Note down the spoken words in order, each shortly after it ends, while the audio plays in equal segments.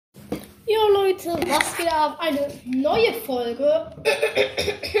Leute, was geht ab? Eine neue Folge.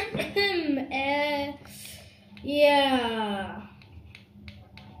 Ja,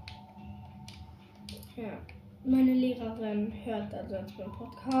 meine Lehrerin hört also jetzt meinen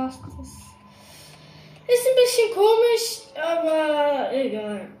Podcast. Das ist ein bisschen komisch, aber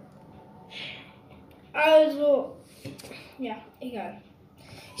egal. Also, ja, egal.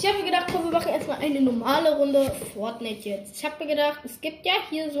 Ich habe mir gedacht, komm, wir machen erstmal eine normale Runde Fortnite jetzt. Ich habe mir gedacht, es gibt ja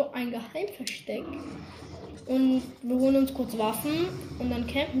hier so ein Geheimversteck. Und wir holen uns kurz Waffen und dann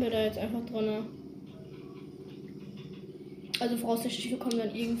campen wir da jetzt einfach drin. Also voraussichtlich, wir kommen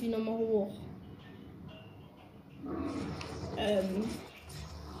dann irgendwie nochmal hoch.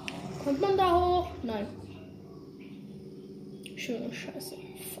 Kommt man da hoch? Nein. Schöne Scheiße.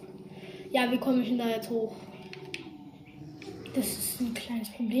 Ja, wie komme ich denn da jetzt hoch? Das ist ein kleines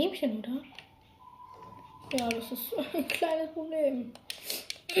Problemchen, oder? Ja, das ist ein kleines Problem.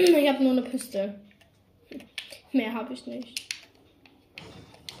 Ich habe nur eine Piste. Mehr habe ich nicht.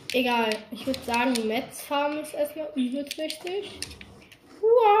 Egal, ich würde sagen, Metzfarm ist erstmal übelst wichtig.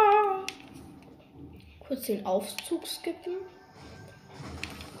 Wow. Kurz den Aufzug skippen.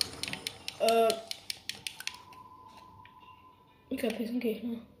 Ich glaube, hier ist ein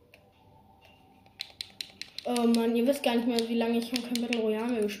Gegner. Oh Mann, ihr wisst gar nicht mehr, wie lange ich schon kein Battle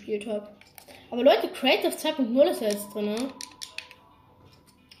Royale mehr gespielt habe. Aber Leute, Creative 2.0 ist ja jetzt drin, ne?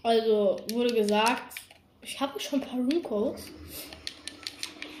 Also, wurde gesagt, ich habe schon ein paar Roomcodes.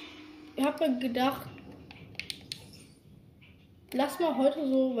 Ich habe mir gedacht, lass mal heute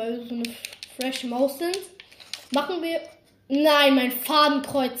so, weil wir so eine fresh Maus sind, machen wir... Nein, mein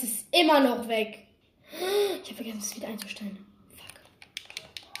Fadenkreuz ist immer noch weg. Ich habe vergessen, es wieder einzustellen. Fuck.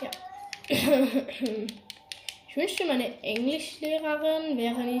 Ja. Ich wünschte, meine Englischlehrerin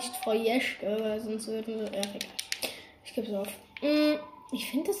wäre nicht Frau Jeschke, weil sonst würden wir... Ja, egal. Ich gebe es auf. Ich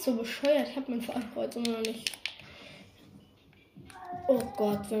finde das so bescheuert. Ich habe mein Fadenkreuz immer noch nicht. Oh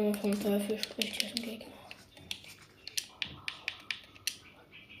Gott, wenn man vom Teufel spricht, hier ist ein Gegner.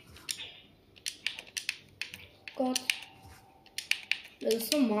 Gott. Das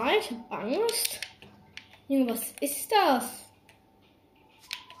ist normal, ich habe Angst. Junge, was ist das?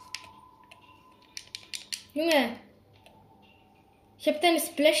 Junge, ich habe deine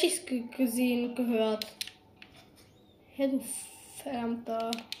Splashies gesehen und gehört. Ja, du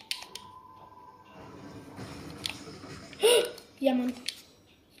verdammter. Ja, Mann.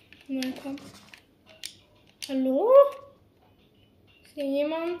 Nein, komm. Hallo? Ist hier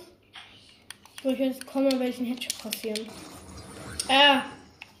jemand? Ich wollte jetzt kommen, werde ich einen Headshot passieren.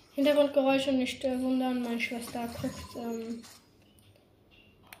 Hintergrundgeräusche nicht wundern. Meine Schwester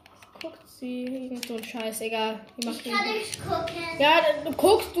guckt sie, irgend so ein Scheiß, egal. Die macht ich kann nicht gucken. Ja, du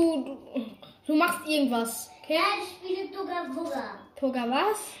guckst, du machst irgendwas, okay? Ja, ich spiele Toga Boga. Toga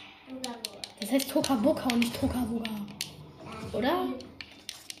was? Toga Boga. Das heißt Toga Boga und nicht Toga Boga. Oder?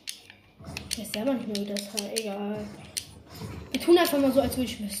 Ich weiß selber nicht mehr, wie das heißt, egal. Wir tun einfach mal so, als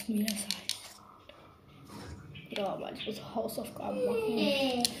würde ich wüssten, wie das heißt. Ja, aber ich muss Hausaufgaben machen.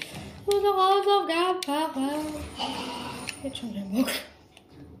 Ich muss Hausaufgaben machen. Jetzt schon der Bock.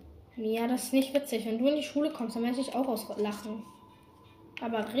 Ja, das ist nicht witzig. Wenn du in die Schule kommst, dann werde ich dich auch auslachen.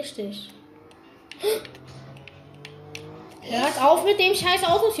 Aber richtig. Hört auf mit dem scheiß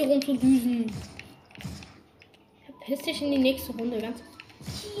Autos hier rumzudüsen. Verpiss dich in die nächste Runde. Ganz.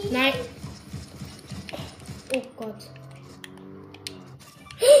 Nein. Oh Gott.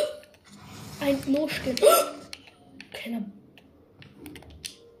 Ein No-Skin. Kleiner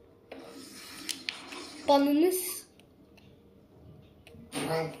Bonnes.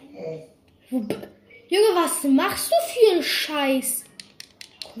 Junge, was machst du für einen Scheiß?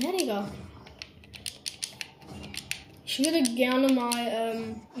 Komm her, Digga. Ich würde gerne mal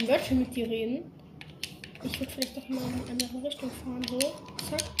ein Wörtchen mit dir reden. Ich würde vielleicht doch mal in eine andere Richtung fahren. So,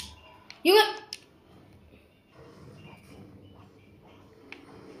 zack. Junge!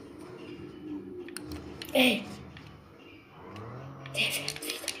 Ey! Der fährt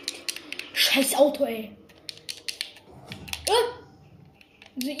wieder. Scheiß Auto, ey.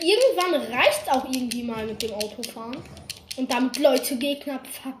 Also irgendwann reicht auch irgendwie mal mit dem Autofahren. Und damit Leute Gegner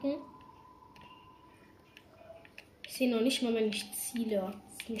abfacken. Ich sehe noch nicht mal, wenn ich ziele.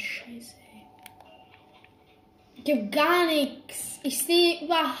 Das ist eine Scheiße, ey. Ich habe gar nichts. Ich sehe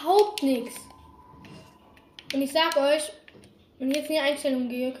überhaupt nichts. Und ich sag euch, wenn ich jetzt in die Einstellung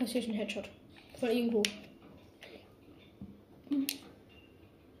gehe, kassiere ich einen Headshot. Von irgendwo.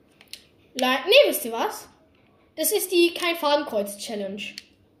 Nee, wisst ihr was? Das ist die Kein Fadenkreuz-Challenge.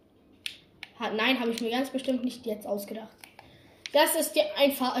 Nein, habe ich mir ganz bestimmt nicht jetzt ausgedacht. Das ist die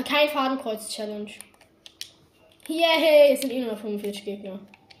Kein Fadenkreuz-Challenge. Yay, es sind eh nur noch 45 Gegner.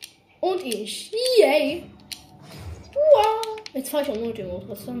 Und ich. Yay. Wow. Jetzt fahre ich auch Multimod.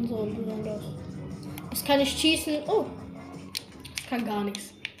 Was dann so besonders? Das kann ich schießen. Oh. Das kann gar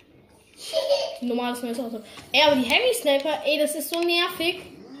nichts. Normales Messer. Also. Ey, aber die Heavy Sniper, ey, das ist so nervig.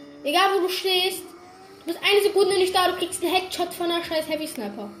 Egal wo du stehst. Du bist eine Sekunde nicht da, du kriegst einen Headshot von einer scheiß Heavy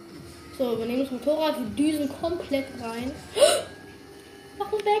Sniper. So, wir nehmen das Motorrad, wir düsen komplett rein.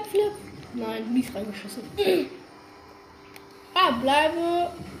 Mach einen Backflip. Nein, mies reingeschossen.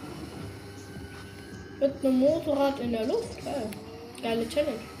 Bleibe mit einem Motorrad in der Luft. Geil. Geile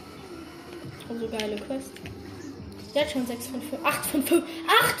Challenge. Also geile Quest. Der hat schon 6 von 5. 8 von 5.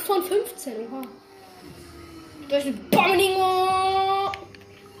 8 von 15. Oha. Durch die Bombing.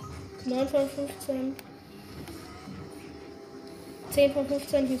 9 von 15. 10 von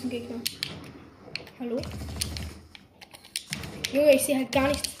 15. Hier ist ein Gegner. Hallo? Junge, ich sehe halt gar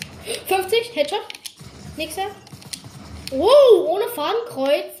nichts. 50. Headshot. Nächster. Wow, ohne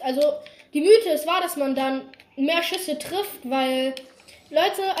Fadenkreuz. Also, die Mythe ist wahr, dass man dann mehr Schüsse trifft, weil,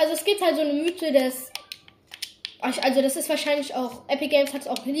 Leute, also es gibt halt so eine Mythe, dass, also das ist wahrscheinlich auch, Epic Games hat es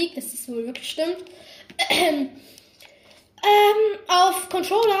auch geleakt, dass das wohl wirklich stimmt. Auf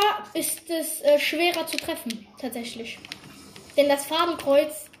Controller ist es schwerer zu treffen, tatsächlich. Denn das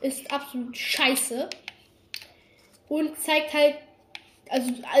Fadenkreuz ist absolut scheiße. Und zeigt halt,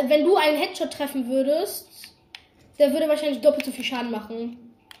 also wenn du einen Headshot treffen würdest, der würde wahrscheinlich doppelt so viel Schaden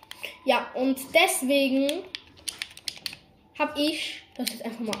machen. Ja, und deswegen habe ich das jetzt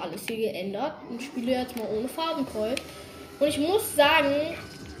einfach mal alles hier geändert und spiele jetzt mal ohne Fadenkreuz. Und ich muss sagen,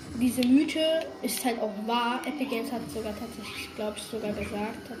 diese Mythe ist halt auch wahr. Epic Games hat sogar tatsächlich, glaube ich, sogar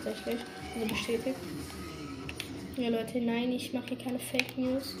gesagt, tatsächlich, also bestätigt. Ja, Leute, nein, ich mache hier keine Fake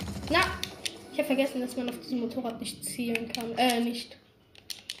News. Na, ich habe vergessen, dass man auf diesem Motorrad nicht zielen kann. Nicht.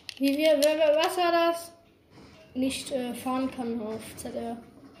 Was war das? Nicht fahren kann auf ZR.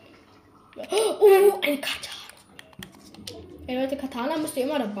 Oh, eine Katana. Ey Leute, Katana müsst ihr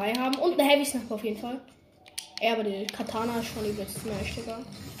immer dabei haben. Und eine Heavy Sniper auf jeden Fall. Ja, aber die Katana ist schon übelst mächtiger.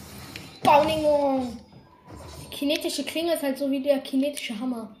 Bauningo. Die kinetische Klinge ist halt so wie der kinetische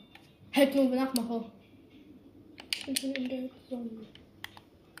Hammer. Halt nur Nachmacher. In der Sonne.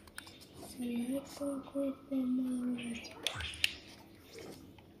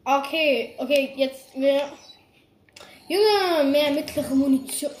 Okay, jetzt mehr. Junge, mehr mittlere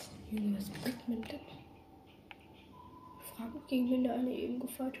Munition. Junge, was bringt mir das? Frage, gegen wen der eine eben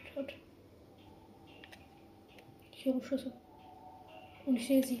gefightet hat. Ich höre Schüsse. Und ich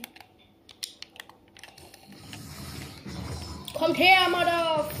sehe sie. Kommt her,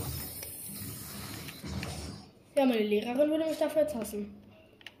 Mother! Ja, meine Lehrerin würde mich dafür jetzt hassen.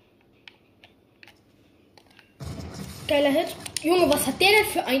 Geiler Hit. Junge, was hat der denn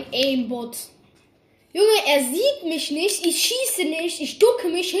für ein Aimbot? Junge, er sieht mich nicht, ich schieße nicht, ich ducke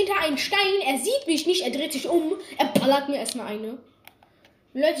mich hinter einen Stein, er sieht mich nicht, er dreht sich um, er ballert mir erstmal eine.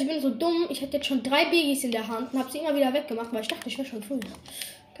 Leute, ich bin so dumm, ich hatte jetzt schon 3 Biggies in der Hand und habe sie immer wieder weggemacht, weil ich dachte, ich wäre schon früh.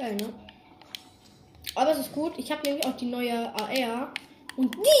 Geil, ne? Aber es ist gut, ich habe nämlich auch die neue AR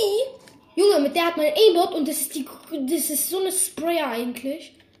und die, Junge, mit der hat man Aimbot und das ist so eine Sprayer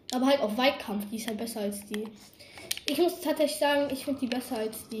eigentlich, aber halt auf Weitkampf, die ist halt besser als die. Ich muss tatsächlich sagen, ich finde die besser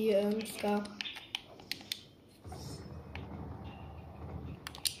als die Scar.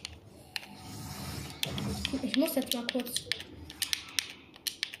 Ich muss jetzt mal kurz.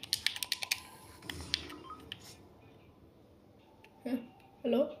 Ja,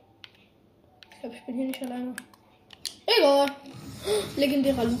 hallo? Ich glaube, ich bin hier nicht alleine. Egal.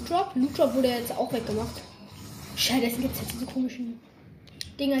 Legendärer Loot Drop. Loot Drop wurde jetzt auch weggemacht. Scheiße, deswegen gibt es jetzt diese komischen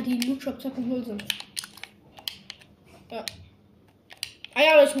Dinger, die Loot Drop 2.0 sind. Ja. Ah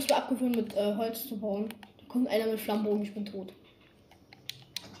ja, aber ich muss mir abgewöhnen, mit Holz zu bauen. Da kommt einer mit Flammenbogen, ich bin tot.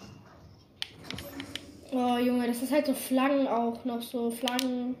 Oh Junge, das ist halt so Flaggen auch noch, so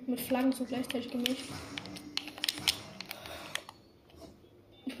Flaggen mit Flaggen so gleichzeitig gemischt.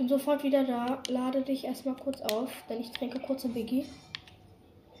 Ich bin sofort wieder da. Lade dich erstmal kurz auf, denn ich trinke kurz ein Biggie.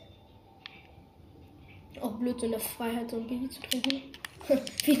 Auch blöd, so in der Freiheit so ein Biggie zu trinken.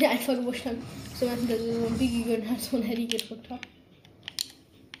 Wie der einfach gewusst hat, so ein Biggie gönnt hat, so ein Handy gedrückt hat.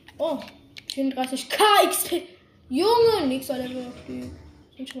 Oh, 34k XP. Junge, nächster Level auf die.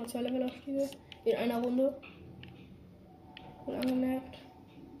 Sind schon mal 2 Level auf die. In einer Runde. Wohl angemerkt.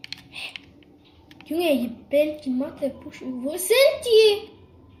 Hä? Junge, hier bellt die Mathe Push. Wo sind die?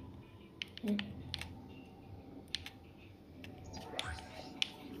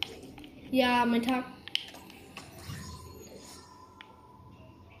 Ja, mein Tag.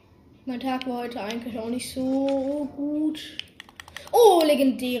 Mein Tag war heute eigentlich auch nicht so gut. Oh,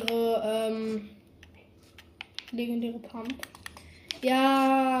 legendäre Pump.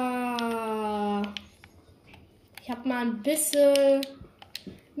 Ja, habe mal ein bisschen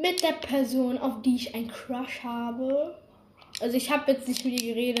mit der Person, auf die ich einen Crush habe. Also ich habe jetzt nicht mit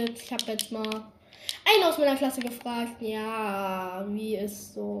ihr geredet. Ich habe jetzt mal einen aus meiner Klasse gefragt. Ja, wie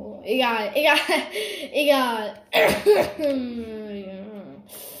ist so. Egal.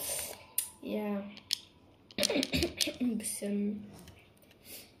 Ja. Ein bisschen.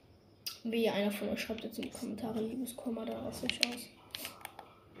 Wie einer von euch schreibt jetzt in die Kommentare, Liebeskummer, da raste ich aus.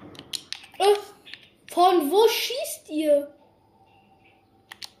 Von wo schießt ihr?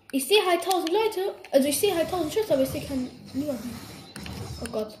 Ich sehe halt 1000 Leute. Also ich sehe halt 1000 Schüsse, aber ich sehe niemanden. Oh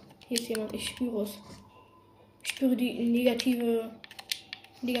Gott, hier ist jemand. Ich spüre es. Ich spüre die negative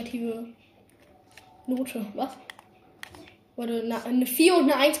Note. Was? Wurde eine 4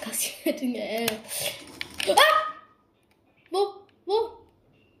 und eine 1 kassiert in der Ah! Wo?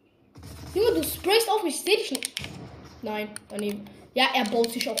 Junge, du sprayst auf mich. Ich seh dich nicht. Nein, daneben. Ja, er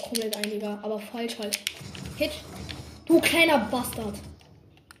baut sich auch komplett ein, Digga. Aber falsch halt. Hit. Du kleiner Bastard.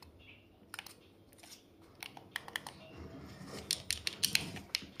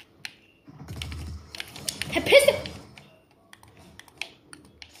 Verpiss dich!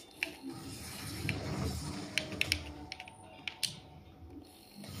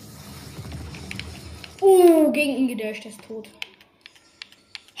 Gegen ihn gedasht, der ist tot.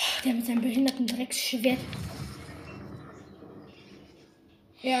 Der mit seinem behinderten Drecksschwert.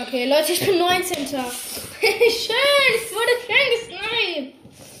 Ja, okay, Leute, ich bin 19. Schön, es wurde schön gesniped.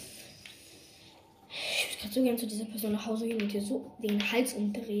 Ich würde gerade so gerne zu dieser Person nach Hause gehen und dir so den Hals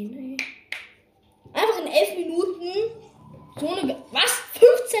umdrehen, ey. Einfach in 11 Minuten so eine... Was?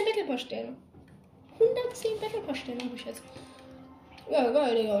 15 Battle Pass Sterne. 110 Battle Pass Sterne habe ich jetzt. Ja,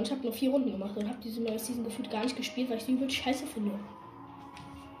 geil, Digga. Und ich habe nur 4 Runden gemacht und habe diese neue Season gefühlt gar nicht gespielt, weil ich die übel scheiße finde.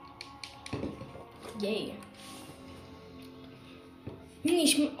 Yay.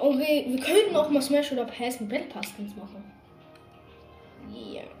 Okay, wir könnten auch mal Smash oder Pass mit Battle Pass Skins machen.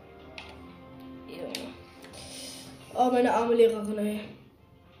 Yeah. Oh, meine arme Lehrerin, ey.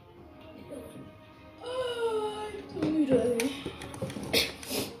 Ich bin müde,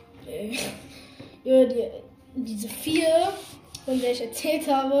 ey. Ja, diese 4, von der ich erzählt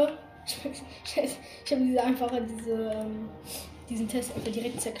habe, ich habe diese einfache, diesen Test einfach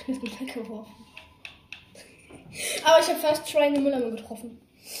direkt zerkniffen und weggeworfen. Aber ich habe fast Trying the Müllermann getroffen.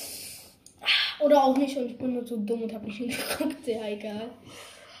 Oder auch nicht und ich bin nur so dumm und habe nicht hingeguckt. Ja, egal.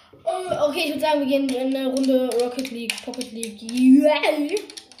 Okay, ich würde sagen, wir gehen in eine Runde Rocket League, Pocket League. Yeah.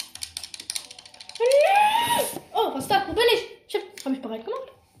 Oh, was ist das? Wo bin ich? Shit, habe ich bereit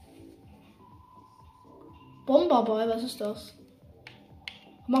gemacht? Bomberball, was ist das?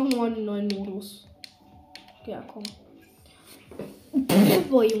 Machen wir mal einen neuen Modus. Ja, komm.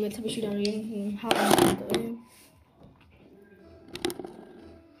 Boah, Junge, jetzt habe ich wieder irgendeinen Haaren.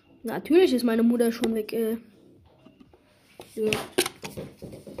 Natürlich ist meine Mutter schon weg, Ja.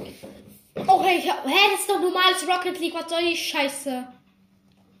 Oh, hey, das ist doch normales Rocket League. Was soll die Scheiße?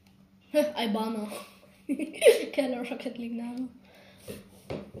 Albaner. Keiner Rocket League Name.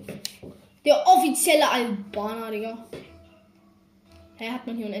 Der offizielle Albaner, Digga. Hä, hat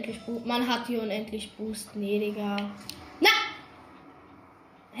man hier unendlich Boost? Man hat hier unendlich Boost. Nee, Digga. Na!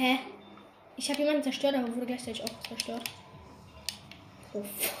 Hä? Ich habe jemanden zerstört, aber wurde gleichzeitig auch zerstört. Oh.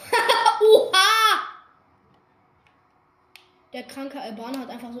 Oha! Der kranke Albaner hat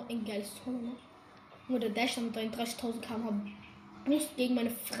einfach so ein geiles Tor gemacht. Nur der Dash dann mit 30.000 km/h Boost gegen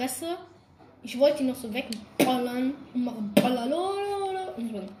meine Fresse. Ich wollte ihn noch so wegballern und machen Ballalala.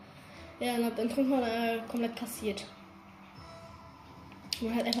 Ja, und hab den Trunk mal komplett kassiert.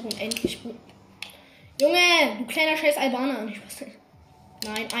 Man hat einfach unendlich Boost. Junge, du kleiner scheiß Albaner.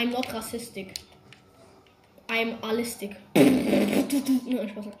 Nein, I'm not racistic. I'm allistic.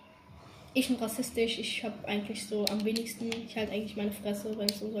 Ich bin rassistisch. Ich habe eigentlich so am wenigsten. Ich halte eigentlich meine Fresse, wenn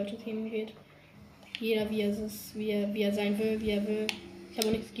es um solche Themen geht. Jeder wie er ist, wie er sein will, wie er will. Ich habe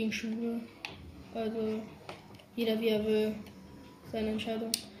auch nichts gegen Schwule. Also jeder wie er will. Seine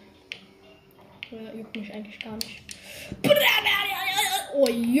Entscheidung. Ja, juckt mich eigentlich gar nicht. Oh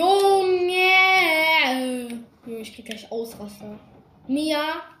Junge! Ich krieg gleich Ausraster.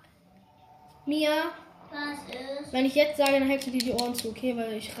 Mia? Was ist? Wenn ich jetzt sage, dann hältst du dir die Ohren zu, okay?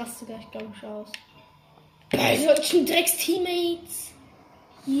 Weil ich raste gleich, glaube ich, aus. Bei solchen Drecks-Teammates.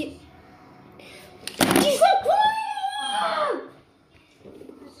 Hier. Dieser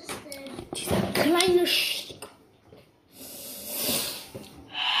Was ist denn? Dieser kleine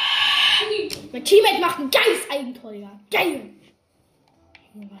Mein Teammate macht ein geiles Eigentor, geil!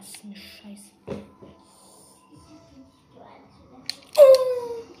 Was für eine Scheiße.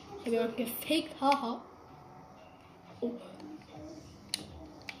 Ich habe jemanden gefaked, haha. Oh.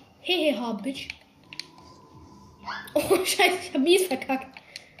 Heheha, Bitch. Oh, scheiße, ich hab mies verkackt.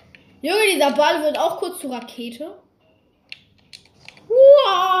 Junge, dieser Ball wird auch kurz zur Rakete.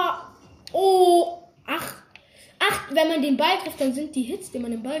 Wow. Oh, ach, wenn man den Ball trifft, dann sind die Hits, die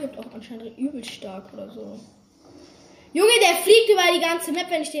man den Ball gibt, auch anscheinend übel stark oder so. Junge, der fliegt über die ganze Map,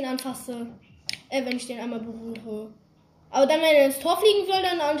 wenn ich den anfasse. Wenn ich den einmal berühre. Aber dann, wenn er ins Tor fliegen soll,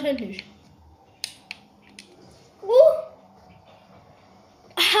 dann anscheinend nicht.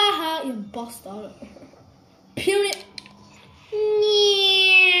 Haha, ihr Bastard. Period.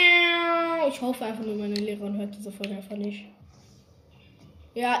 Ich hoffe einfach nur, meine Lehrerin hört diese Folge einfach nicht.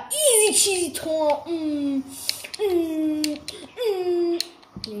 Ja, easy cheesy Tor.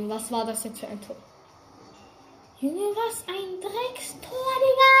 Was war das jetzt für ein Tor? Junge, was ein Dreckstor,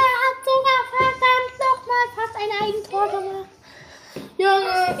 Digga. Er hat sogar verdammt nochmal fast ein Eigentor gemacht.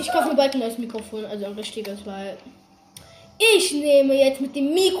 Junge, ich kaufe mir bald ein neues Mikrofon, also ein richtiges, weil ich nehme jetzt mit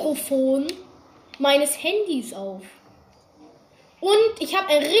dem Mikrofon meines Handys auf. Und ich habe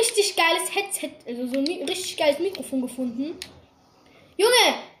ein richtig geiles Headset, also so ein richtig geiles Mikrofon gefunden.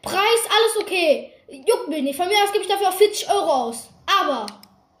 Junge, Preis, alles okay. Juckt mich nicht. Von mir aus gebe ich dafür auch 40 € aus. Aber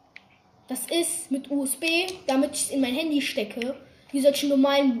das ist mit USB, damit ich es in mein Handy stecke. Wie solche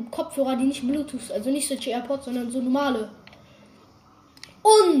normalen Kopfhörer, die nicht Bluetooth, also nicht solche AirPods, sondern so normale.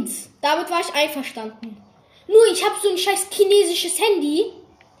 Und damit war ich einverstanden. Nur ich habe so ein scheiß chinesisches Handy.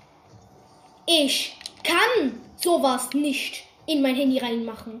 Ich kann sowas nicht in mein Handy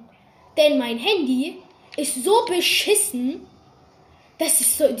reinmachen. Denn mein Handy ist so beschissen, dass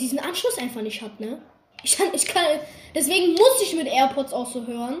es so diesen Anschluss einfach nicht hat, ne? Ich kann, deswegen muss ich mit AirPods auch so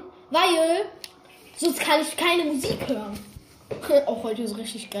hören, weil sonst kann ich keine Musik hören. Auch heute ist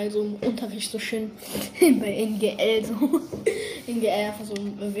richtig geil, so im Unterricht so schön bei NGL so. NGL einfach so,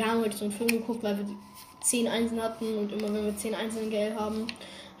 wir haben heute so einen Film geguckt, weil wir 10 Einsen hatten und immer wenn wir 10 Einsen in GL haben,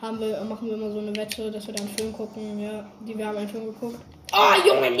 machen wir immer so eine Wette, dass wir dann einen Film gucken. Ja, wir haben einen Film geguckt. Oh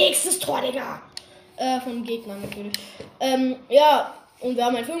Junge, nächstes Tor, Digga! Von Gegnern natürlich. Ja, und wir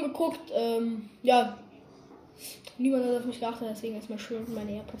haben einen Film geguckt. Ja, niemand hat auf mich geachtet, deswegen erstmal schön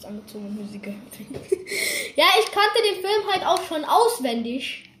meine AirPods angezogen und Musik gehört. Ja, ich kannte den Film halt auch schon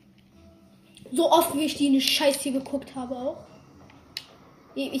auswendig. So oft, wie ich die Scheiß hier geguckt habe auch.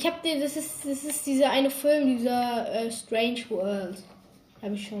 Ich hab den, das ist dieser eine Film, dieser Strange World.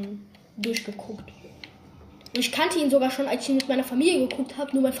 Habe ich schon durchgeguckt. Und ich kannte ihn sogar schon, als ich ihn mit meiner Familie geguckt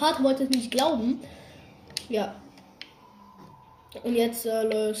habe. Nur mein Vater wollte es nicht glauben. Ja. Und jetzt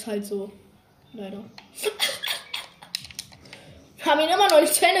ist halt so. Leider. Wir haben ihn immer noch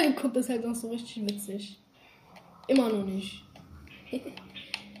nicht zu Ende geguckt. Das ist halt noch so richtig witzig. Immer noch nicht.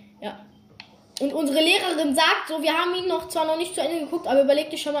 Ja. Und unsere Lehrerin sagt so, wir haben ihn zwar noch nicht zu Ende geguckt, aber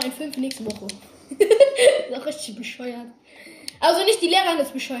überleg dir schon mal einen Film für nächste Woche. Ist auch richtig bescheuert. Also nicht die Lehrerin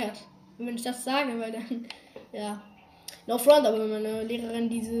ist bescheuert. Wenn ich das sage, weil dann, ja. No front, aber wenn meine Lehrerin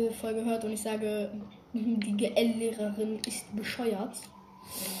diese Folge hört und ich sage, die GL-Lehrerin ist bescheuert.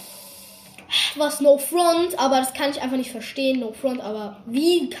 Was no front, aber das kann ich einfach nicht verstehen. No front, aber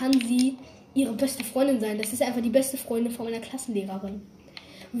wie kann sie ihre beste Freundin sein? Das ist einfach die beste Freundin von meiner Klassenlehrerin.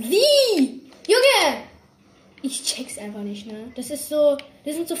 Wie? Junge! Ich check's einfach nicht, ne? Das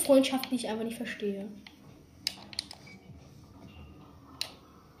sind so Freundschaften, die ich einfach nicht verstehe.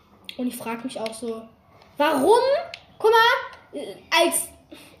 Und ich frage mich auch so, warum? Guck mal, als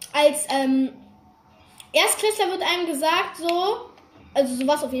Erstklässler wird einem gesagt so, also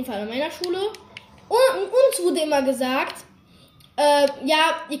sowas auf jeden Fall an meiner Schule. Und uns wurde immer gesagt,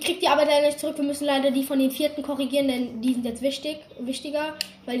 ja, ihr kriegt die Arbeit leider nicht zurück, wir müssen leider die von den 4. korrigieren, denn die sind jetzt wichtiger,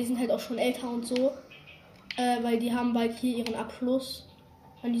 weil die sind halt auch schon älter und so. Weil die haben bald hier ihren Abschluss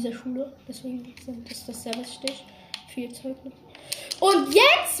an dieser Schule. Deswegen ist das sehr wichtig für ihr Zeugnis. Und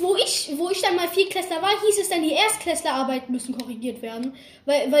jetzt, wo ich dann mal Viertklässler war, hieß es dann, die Erstklässlerarbeiten müssen korrigiert werden,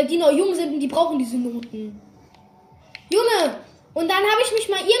 weil die noch jung sind und die brauchen diese Noten. Junge! Und dann habe ich mich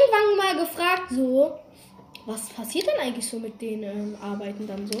mal irgendwann mal gefragt, so, was passiert denn eigentlich so mit den Arbeiten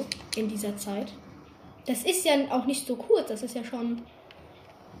dann so in dieser Zeit? Das ist ja auch nicht so kurz, das ist ja schon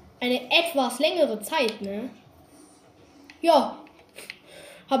eine etwas längere Zeit, ne? Ja,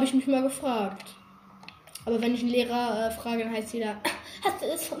 habe ich mich mal gefragt. Aber wenn ich einen Lehrer frage, dann heißt jeder, hast du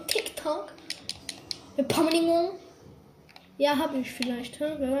das von TikTok? Ja, habe ich vielleicht,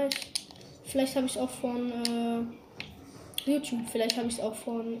 wer weiß. Vielleicht habe ich es auch von YouTube, vielleicht habe ich es auch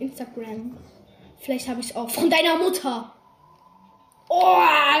von Instagram. Vielleicht habe ich es auch von deiner Mutter. Oh,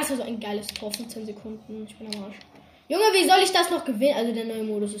 das war so ein geiles Tor, 15 Sekunden. Ich bin am Arsch. Junge, wie soll ich das noch gewinnen? Also der neue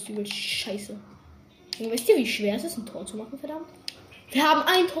Modus ist übel scheiße. Junge, wisst ihr, wie schwer es ist, ein Tor zu machen, verdammt? Wir haben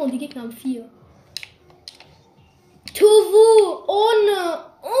ein Tor und die Gegner haben 4. Tuvu, ohne.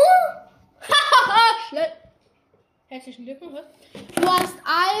 Hahaha, schnell. Herzlichen Glückwunsch. Du hast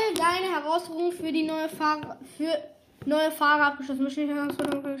all deine Herausforderungen für die neue Fahrer abgeschlossen.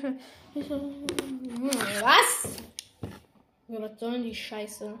 Was? Ja, was soll denn die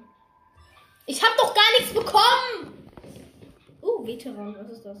Scheiße? Ich hab doch gar nichts bekommen! Veteran,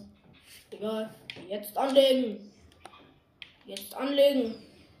 was ist das? Egal. Jetzt anlegen. Jetzt anlegen.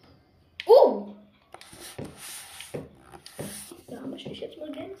 Da möchte ich jetzt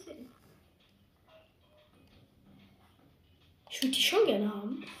mal gerne sehen. Ich würde die schon gerne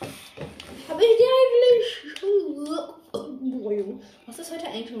haben. Habe ich die eigentlich? Was ist heute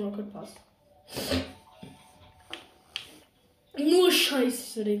eigentlich ein Rocket Pass? Nur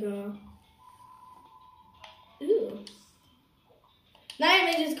Scheiße, Digga. Nein,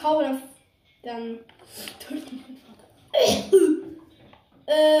 wenn ich jetzt kaufe, dann tötet mich mein Vater.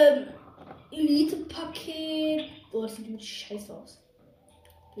 Elite-Paket. Oh, das sieht mit scheiße aus.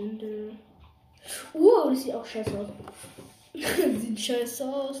 Bdndn. Das sieht auch scheiße aus. Sieht scheiße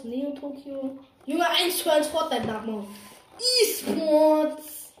aus. Neo Tokyo. Junge, 1:1 Fortnite nachmachen.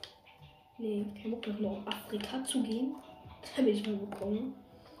 E-Sports. Nee, kein Bock noch auf Afrika zu gehen. Das habe ich mal bekommen.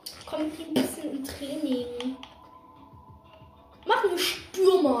 Kommt ein bisschen im Training. Machen wir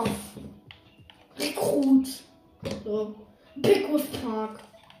Stürmer. Rekrut. So. Bigwood Park.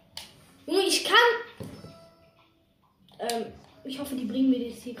 Junge, ich kann. Ich hoffe, die bringen mir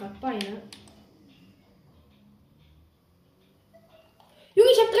das hier gerade bei, ne?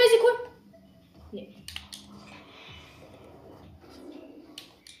 Junge, ich habe 3 Sekunden. Nee.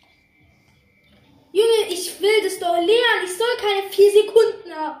 Junge, ich will das doch lernen. Ich soll keine 4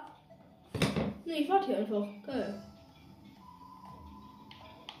 Sekunden haben. Nee, ich warte hier einfach. Geil.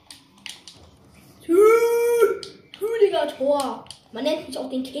 Digga, Tor. Man nennt mich auch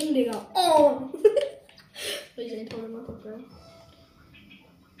den King, Digga. Oh. Weil ich ein Tor gemacht habe.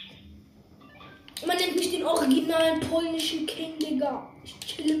 Man nennt mich den originalen polnischen King, Digga. Ich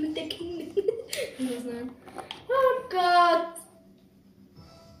chille mit der King. Oh Gott.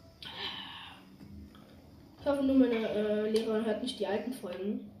 Ich hoffe nur, meine Lehrerin hört nicht die alten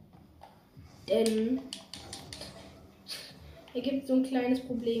Folgen. Denn es gibt so ein kleines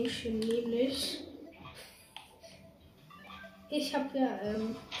Problemchen, nämlich ich habe ja,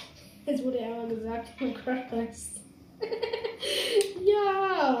 es wurde ja mal gesagt, mein Crush heißt.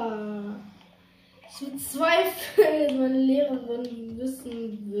 Ja. Ich bezweifle, dass meine Lehrerin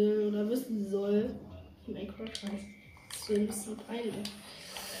wissen will oder wissen soll, wie mein Crush heißt. Das ist ein bisschen peinlich.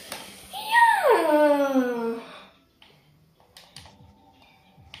 Ja.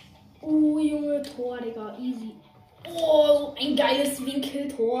 Oh, Junge, Tor, Digga, easy. Oh, so ein geiles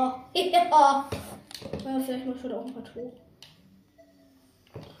Winkeltor. Ja. Vielleicht mal schon auch ein paar Tore.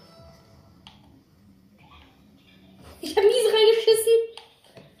 Ich hab mies reingeschissen.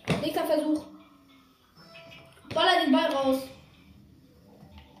 Nächster Versuch. Baller den Ball raus.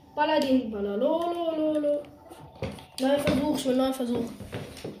 Baller den Baller. Lolo. Neuer Versuch, ich will neuer Versuch.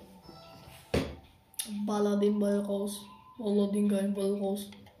 Baller den Ball raus. Baller den geilen Ball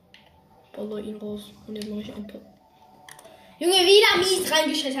raus. Baller ihn raus. Und jetzt mache ich ein Tor. Junge, wieder mies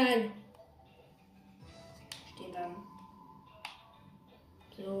reingeschissen. Stehen dann.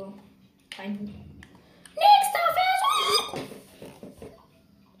 So. Kein Buch. Nächster Versuch!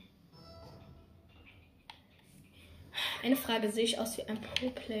 Eine Frage, sehe ich aus wie ein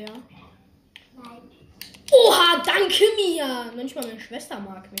Pro-Player? Nein. Oha, danke mir! Mensch, mal meine Schwester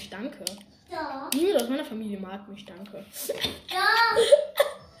mag mich, danke. Doch. Niemand aus meiner Familie mag mich, danke. Doch.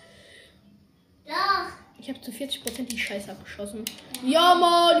 Doch. Ich habe zu 40% die Scheiße abgeschossen. Ja,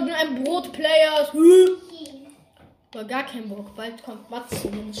 Mann, ich bin ein Brot-Player. Aber gar kein Bock. Bald kommt Matze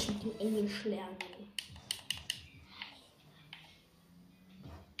und muss schon in Englisch lernen.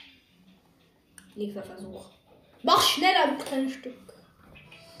 Nächster Versuch. Mach schneller, du kleines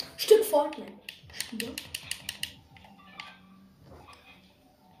Stück Fortnite. Spieler.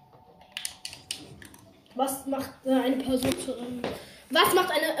 Was macht eine Person zu.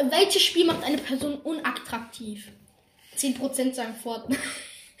 Welches Spiel macht eine Person unattraktiv? 10% sagen Fortnite.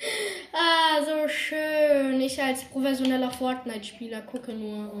 Ah, so schön. Ich als professioneller Fortnite-Spieler gucke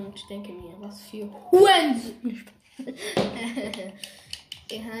nur und denke mir, was für Huren.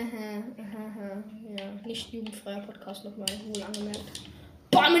 Ja, nicht jugendfreier Podcast nochmal, wohl angemerkt.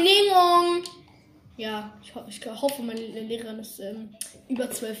 Benehmung! Ja, ich hoffe, meine Lehrerin ist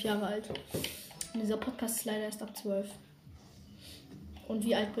über 12 Jahre alt. Und dieser Podcast ist leider erst ab 12. Und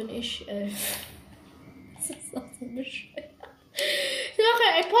wie alt bin ich? 11. Das ist auch so bescheuert. Ich mache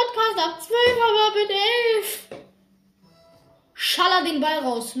ein Podcast ab 12, aber bin 11. Schaller den Ball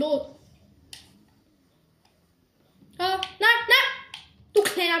raus, los. Nein! Du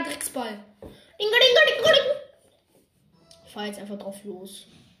kleiner Drecksball. Ich fahr jetzt einfach drauf los.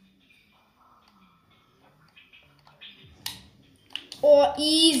 Oh,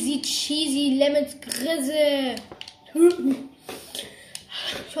 easy cheesy lemons Grisse.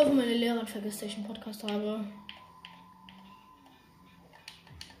 Ich hoffe, meine Lehrerin vergisst, dass ich einen Podcast habe.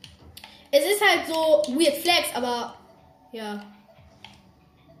 Es ist halt so weird flex, aber ja.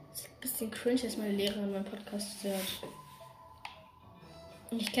 Es ist ein bisschen cringe, dass meine Lehrerin meinen Podcast hört.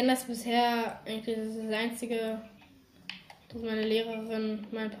 Ich kenne das bisher, eigentlich das ist das Einzige, dass meine Lehrerin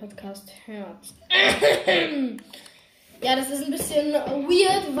meinen Podcast hört. Ja, das ist ein bisschen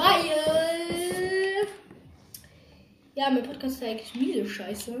weird, weil... Ja, mein Podcast ist eigentlich miese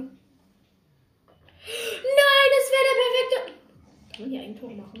Scheiße. Nein, das wäre der perfekte... Kann man hier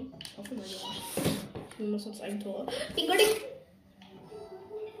Eigentore machen? Ich hoffe mal ja. Wir müssen uns Eigentore.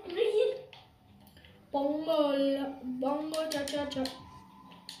 Bongo, bongo, cha cha cha.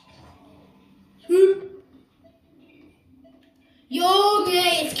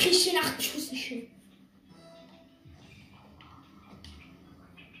 Junge, jetzt krieg ich den 8 Schuss nicht hin.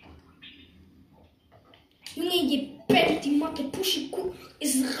 Junge, ihr Bett, die Mathe, Puschi, guck,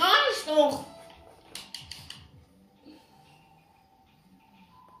 es reicht doch.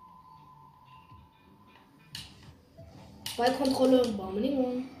 Ballkontrolle,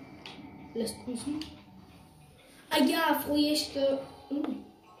 Barmelingung. Lässt grüßen. Ah ja, Früchte.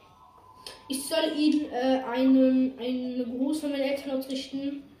 Ich soll Ihnen einen Gruß von meinen Eltern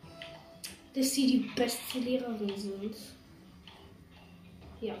ausrichten, dass sie die beste Lehrerin sind.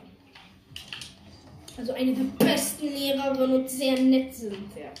 Ja. Also eine der besten Lehrerinnen und sehr nett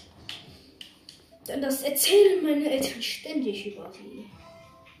sind. Ja. Denn das erzählen meine Eltern ständig über sie.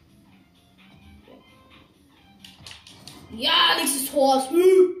 Ja, nächstes Tor.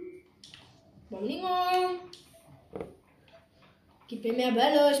 Bamlingo. Gib mir mehr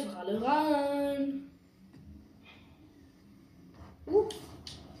Bälle, ich mach alle rein.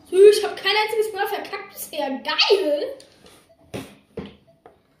 Ich hab kein einziges Mal verkackt bisher. Geil!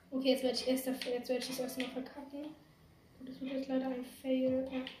 Okay, jetzt werde ich das erste Mal verkacken. Das wird jetzt leider ein Fail.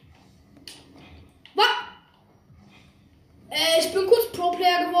 Ja. Was? Ich bin kurz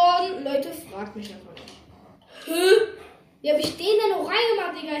Pro-Player geworden. Leute, fragt mich einfach nicht. Wie hab ich den denn noch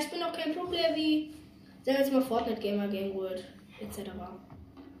reingemacht, Digga? Ich bin doch kein Pro-Player wie... Sagen wir jetzt mal Fortnite Gamer, Game World, etc.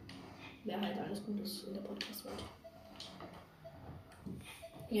 Wer halt alles Gutes in der Podcast-Welt.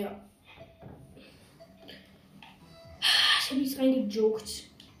 Ja. Ich hab nichts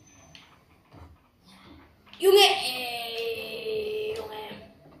reingejoked. Junge, Junge.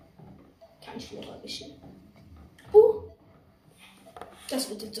 Kann ich noch erwischen. Das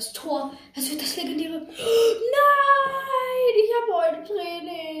wird jetzt das Tor. Das wird das legendäre. Nein, ich habe heute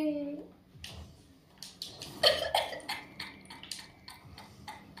Training.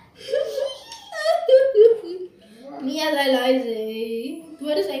 Mia, sei leise, ey. Du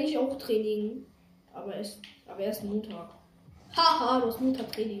hattest eigentlich auch Training. Aber erst Montag. Haha, du hast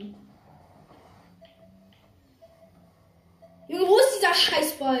Montag-Training. Junge, wo ist dieser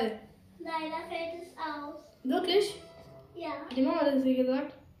Scheißball? Leider fällt es aus. Wirklich? Ja. Hat die Mama das dir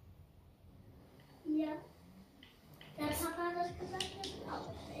gesagt? Ja. Der Papa hat das gesagt, dass es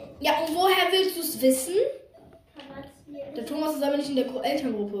ausfällt. Ja, und woher willst du es wissen? Papa hat es mir Der Thomas ist aber nicht in der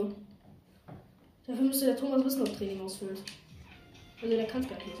Elterngruppe. Dafür müsste der Thomas wissen, ob Training ausfüllt. Also der kann es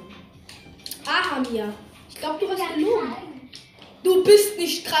gar nicht wissen. Aha, Mia. Ich glaube, du hast gelogen. Du bist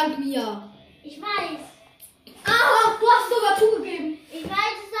nicht krank, Mia. Ich weiß. Aha, du hast sogar zugegeben. Ich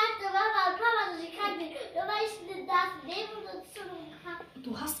weiß, es sagte Mama und Papa, dass ich krank bin. Nur weil ich eine Nebenentzündung habe.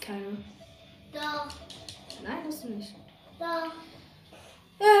 Du hast keine. Doch. Nein, hast du nicht. Doch.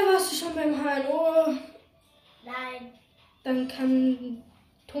 Warst du schon beim HNO? Nein. Dann kann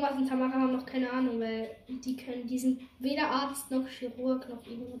Thomas und Tamara haben noch keine Ahnung, weil die sind weder Arzt noch Chirurg noch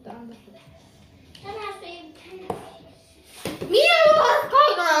irgendwas anderes. Dann hast du eben keine. Mia, du hast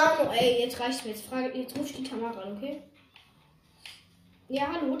keine Ahnung. Ey, jetzt reicht's mir. Jetzt ruf ich die Tamara an, okay? Ja,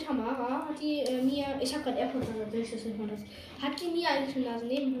 hallo, Tamara. Hat die Mia... Ich habe gerade AirPods an, natürlich das nicht mal das. Hat die Mia eigentlich eine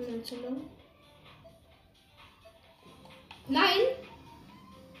Nasennebenhöhlenentzündung? Nein.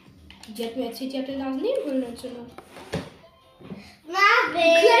 Die hat mir erzählt, die hat eine Nasennebenhöhlenentzündung.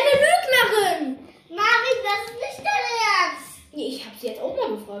 Marvin! Kleine Lügnerin! Marvin, das ist nicht dein Ernst! Nee, ich habe sie jetzt auch mal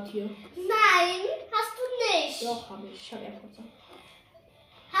gefragt hier. Nein, hast du nicht. Doch, habe ich. Ich habe AirPods an.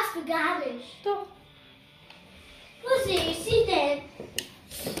 Hast du gar nicht. Doch. Wo sehe ich sie denn?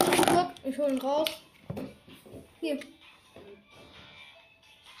 Guck, ich hole ihn raus. Hier.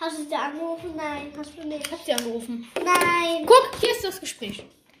 Hast du sie angerufen? Nein, hast du nicht. Ich habe sie angerufen. Nein. Guck, hier ist das Gespräch.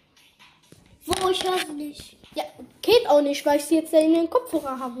 Wo? Ich höre sie nicht. Ja, Geht auch nicht, weil ich sie jetzt in den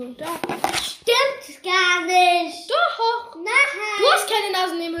Kopfhörer habe. Da. Stimmt gar nicht. Doch. Nein. Du hast keine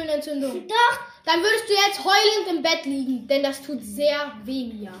Nasennebenhöhlenentzündung. Doch. Dann würdest du jetzt heulend im Bett liegen, denn das tut sehr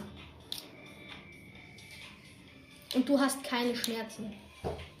weh, Mia. Und du hast keine Schmerzen.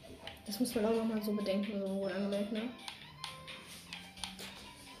 Das muss man auch nochmal so bedenken, so wohl angemerkt, ne?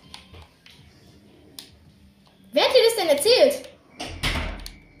 Wer hat dir das denn erzählt?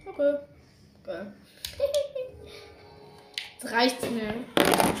 Okay. Jetzt reicht's mir.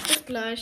 Bis gleich.